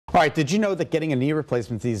right, did you know that getting a knee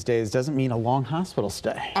replacement these days doesn't mean a long hospital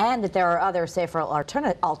stay? And that there are other safer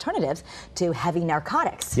alternatives to heavy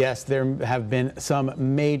narcotics. Yes, there have been some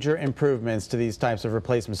major improvements to these types of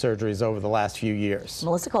replacement surgeries over the last few years.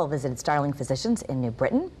 Melissa Cole visited Starling Physicians in New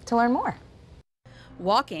Britain to learn more.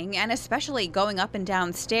 Walking, and especially going up and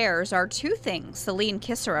down stairs, are two things Celine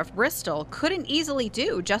Kisser of Bristol couldn't easily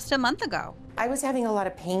do just a month ago. I was having a lot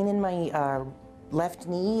of pain in my left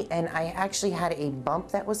knee, and I actually had a bump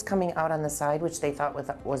that was coming out on the side, which they thought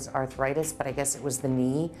was arthritis, but I guess it was the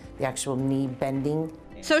knee, the actual knee bending.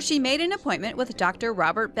 So she made an appointment with Dr.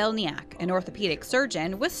 Robert Belniak, an orthopedic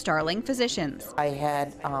surgeon with Starling Physicians. I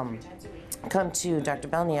had come to Dr.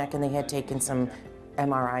 Belniak, and they had taken some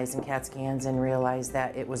MRIs and CAT scans and realized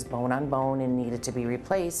that it was bone on bone and needed to be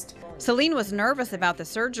replaced. Celine was nervous about the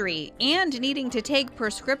surgery and needing to take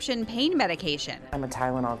prescription pain medication. I'm a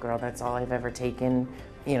Tylenol girl, that's all I've ever taken.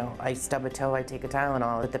 You know, I stub a toe, I take a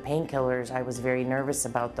Tylenol. With the painkillers, I was very nervous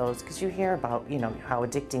about those because you hear about, you know, how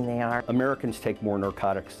addicting they are. Americans take more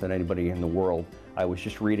narcotics than anybody in the world. I was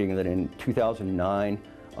just reading that in 2009,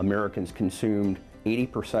 Americans consumed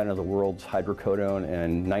 80% of the world's hydrocodone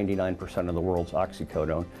and 99% of the world's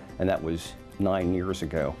oxycodone, and that was 9 years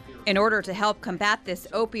ago. In order to help combat this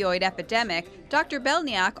opioid epidemic, Dr.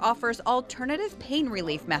 Belniak offers alternative pain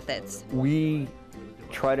relief methods. We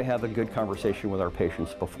try to have a good conversation with our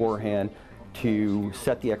patients beforehand to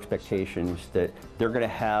set the expectations that they're going to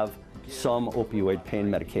have some opioid pain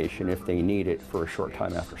medication if they need it for a short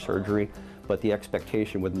time after surgery. But the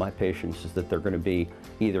expectation with my patients is that they're going to be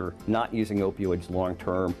either not using opioids long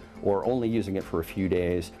term or only using it for a few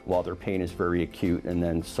days while their pain is very acute, and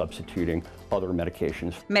then substituting other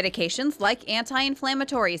medications. Medications like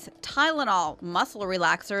anti-inflammatories, Tylenol, muscle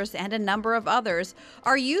relaxers, and a number of others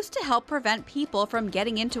are used to help prevent people from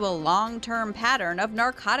getting into a long-term pattern of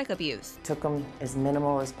narcotic abuse. Took them as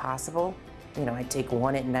minimal as possible. You know, I'd take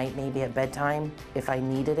one at night, maybe at bedtime, if I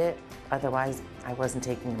needed it. Otherwise, I wasn't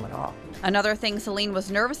taking them at all. Another thing Celine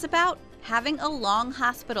was nervous about, having a long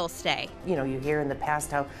hospital stay. You know, you hear in the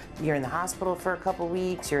past how you're in the hospital for a couple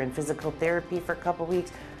weeks, you're in physical therapy for a couple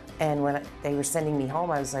weeks. And when they were sending me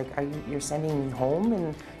home, I was like, you're sending me home?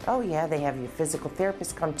 And oh yeah, they have your physical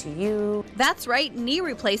therapist come to you. That's right, knee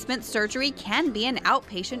replacement surgery can be an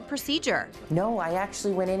outpatient procedure. No, I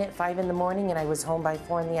actually went in at 5 in the morning and I was home by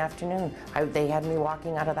 4 in the afternoon. They had me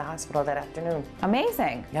walking out of the hospital that afternoon.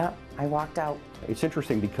 Amazing. Yeah, I walked out. It's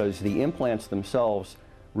interesting because the implants themselves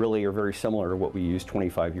really are very similar to what we used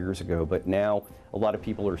 25 years ago, but now a lot of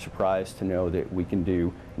people are surprised to know that we can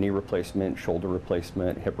do knee replacement, shoulder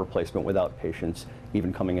replacement, hip replacement without patients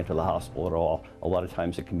even coming into the hospital at all. A lot of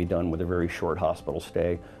times it can be done with a very short hospital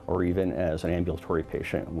stay or even as an ambulatory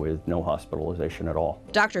patient with no hospitalization at all.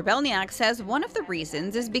 Dr. Belniak says one of the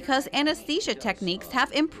reasons is because anesthesia techniques have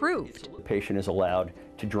improved. The patient is allowed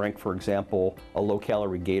to drink, for example, a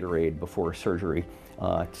low-calorie Gatorade before surgery.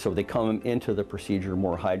 So they come into the procedure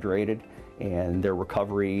more hydrated, and their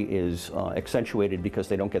recovery is accentuated because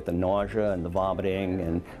they don't get the nausea and the vomiting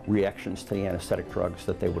and reactions to the anesthetic drugs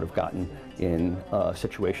that they would have gotten in a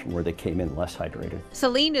situation where they came in less hydrated.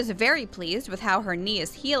 Celine is very pleased with how her knee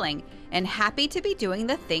is healing and happy to be doing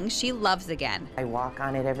the things she loves again. I walk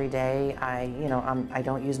on it every day. I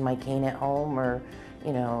don't use my cane at home, or,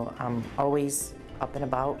 you know, I'm always up and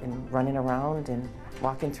about and running around and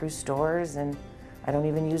walking through stores, and I don't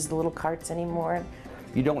even use the little carts anymore.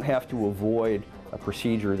 You don't have to avoid a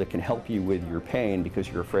procedure that can help you with your pain because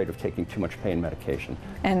you're afraid of taking too much pain medication.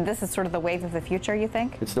 And this is sort of the wave of the future, you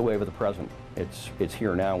think? It's the wave of the present. It's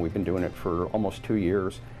here now. We've been doing it for almost 2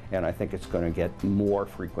 years, and I think it's going to get more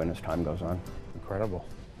frequent as time goes on. Incredible.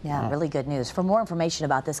 Yeah, really good news. For more information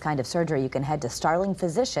about this kind of surgery, you can head to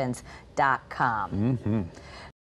starlingphysicians.com.